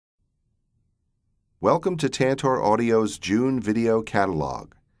Welcome to Tantor Audio's June Video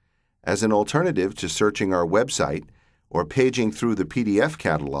Catalog. As an alternative to searching our website or paging through the PDF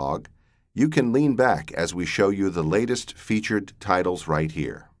catalog, you can lean back as we show you the latest featured titles right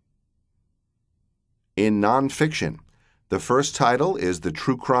here. In nonfiction, the first title is the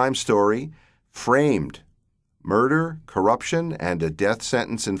true crime story, Framed: Murder, Corruption, and a Death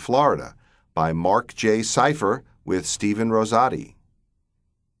Sentence in Florida by Mark J. Cipher with Stephen Rosati.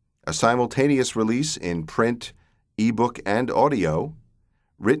 A simultaneous release in print, ebook, and audio,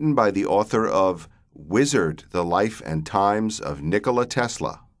 written by the author of Wizard: The Life and Times of Nikola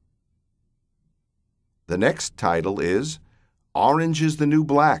Tesla. The next title is Orange is the New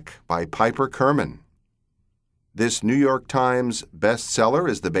Black by Piper Kerman. This New York Times bestseller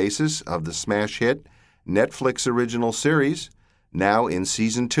is the basis of the smash hit Netflix original series, now in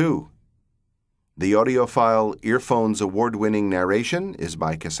Season 2. The audiophile Earphones award-winning narration is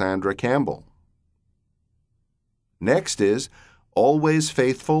by Cassandra Campbell. Next is Always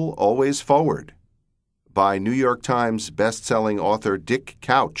Faithful, Always Forward by New York Times best-selling author Dick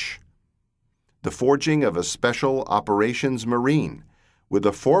Couch. The forging of a special operations Marine, with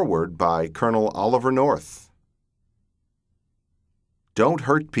a foreword by Colonel Oliver North. Don't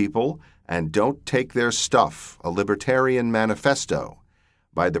Hurt People and Don't Take Their Stuff, a Libertarian Manifesto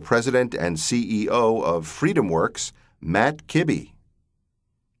by the President and CEO of FreedomWorks, Matt Kibbe.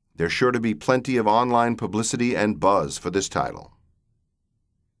 There's sure to be plenty of online publicity and buzz for this title.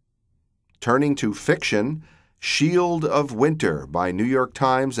 Turning to fiction, Shield of Winter by New York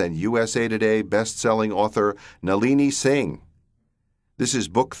Times and USA Today best-selling author Nalini Singh. This is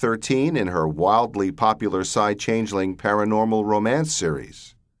book 13 in her wildly popular side-changeling paranormal romance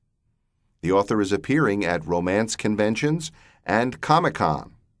series. The author is appearing at romance conventions and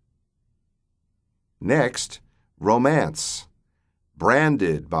Comic-Con. Next, Romance,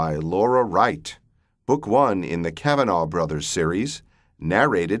 Branded by Laura Wright, Book 1 in the Kavanaugh Brothers series,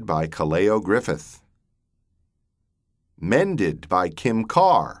 narrated by Kaleo Griffith. Mended by Kim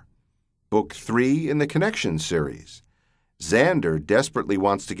Carr, Book 3 in the Connection series. Xander desperately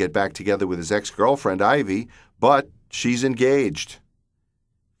wants to get back together with his ex-girlfriend Ivy, but she's engaged.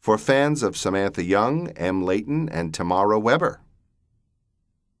 For fans of Samantha Young, M. Layton, and Tamara Weber.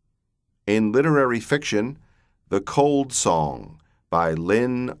 In literary fiction, The Cold Song by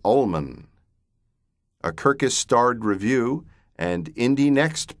Lynn Ullman. A Kirkus-starred review and Indie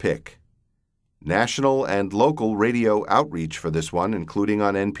Next pick. National and local radio outreach for this one, including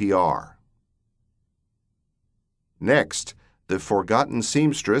on NPR. Next, The Forgotten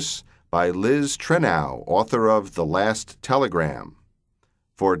Seamstress by Liz Trenow, author of The Last Telegram.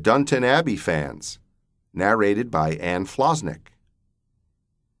 For Downton Abbey fans, narrated by Anne Flosnick.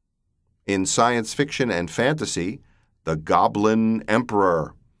 In science fiction and fantasy, The Goblin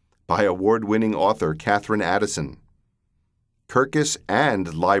Emperor by award-winning author Catherine Addison. Kirkus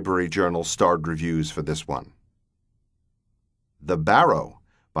and Library Journal starred reviews for this one. The Barrow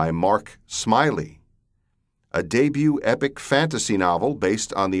by Mark Smiley. A debut epic fantasy novel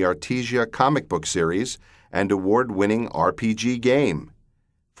based on the Artesia comic book series and award-winning RPG game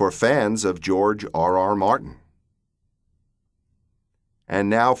for fans of George R.R. Martin. And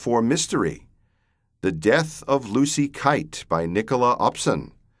now for mystery, The Death of Lucy Kite by Nicola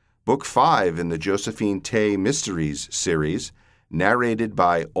Upson, Book 5 in the Josephine Tay Mysteries series, narrated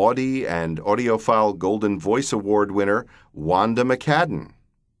by Audie and Audiophile Golden Voice Award winner Wanda McCadden.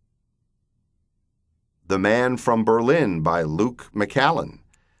 The Man from Berlin by Luke McCallan.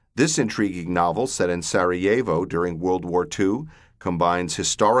 This intriguing novel, set in Sarajevo during World War II, combines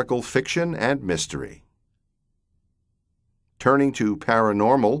historical fiction and mystery. Turning to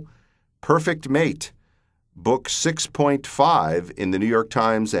paranormal, Perfect Mate, Book 6.5 in the New York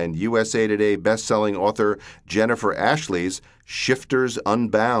Times and USA Today best-selling author Jennifer Ashley's Shifters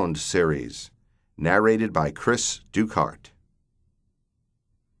Unbound series, narrated by Chris Ducart.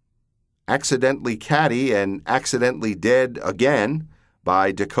 Accidentally Catty and Accidentally Dead Again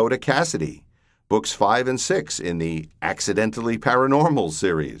by Dakota Cassidy, Books 5 and 6 in the Accidentally Paranormal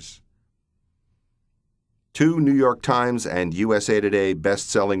series. Two New York Times and USA Today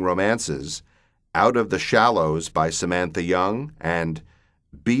best-selling romances, Out of the Shallows by Samantha Young and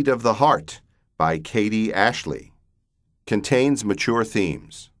Beat of the Heart by Katie Ashley, contains mature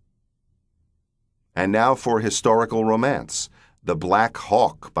themes. And now for historical romance, The Black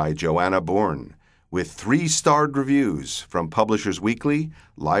Hawk by Joanna Bourne, with 3-starred reviews from Publishers Weekly,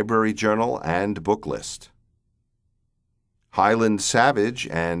 Library Journal, and Booklist. Highland Savage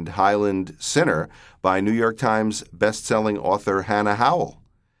and Highland Sinner by New York Times best-selling author Hannah Howell.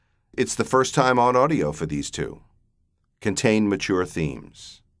 It's the first time on audio for these two. Contain mature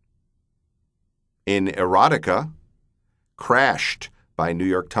themes. In erotica, Crashed by New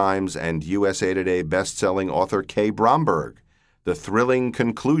York Times and USA Today best-selling author Kay Bromberg, the thrilling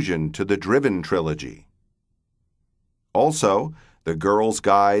conclusion to the Driven trilogy. Also, The Girl's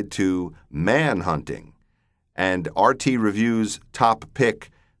Guide to Man-Hunting, and RT Review's top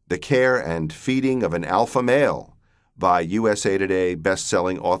pick, The Care and Feeding of an Alpha Male by USA Today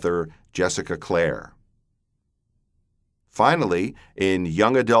best-selling author Jessica Clare. Finally, in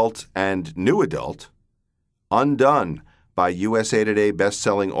Young Adult and New Adult, Undone by USA Today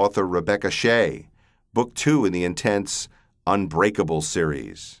best-selling author Rebecca Shea, Book 2 in the intense Unbreakable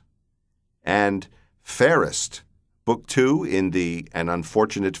series. And Fairest, Book 2 in the An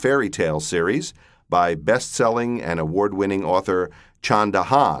Unfortunate Fairy Tale series by best-selling and award-winning author Chanda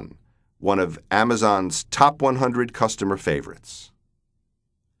Han, one of Amazon's top 100 customer favorites.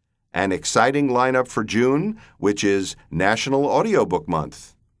 An exciting lineup for June, which is National Audiobook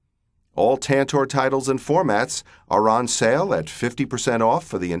Month. All Tantor titles and formats are on sale at 50% off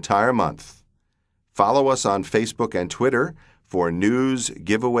for the entire month. Follow us on Facebook and Twitter for news,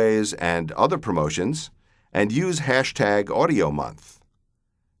 giveaways, and other promotions, and use hashtag AudioMonth.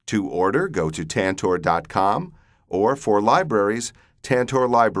 To order, go to Tantor.com, or for libraries,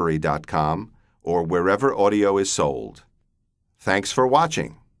 TantorLibrary.com, or wherever audio is sold. Thanks for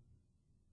watching.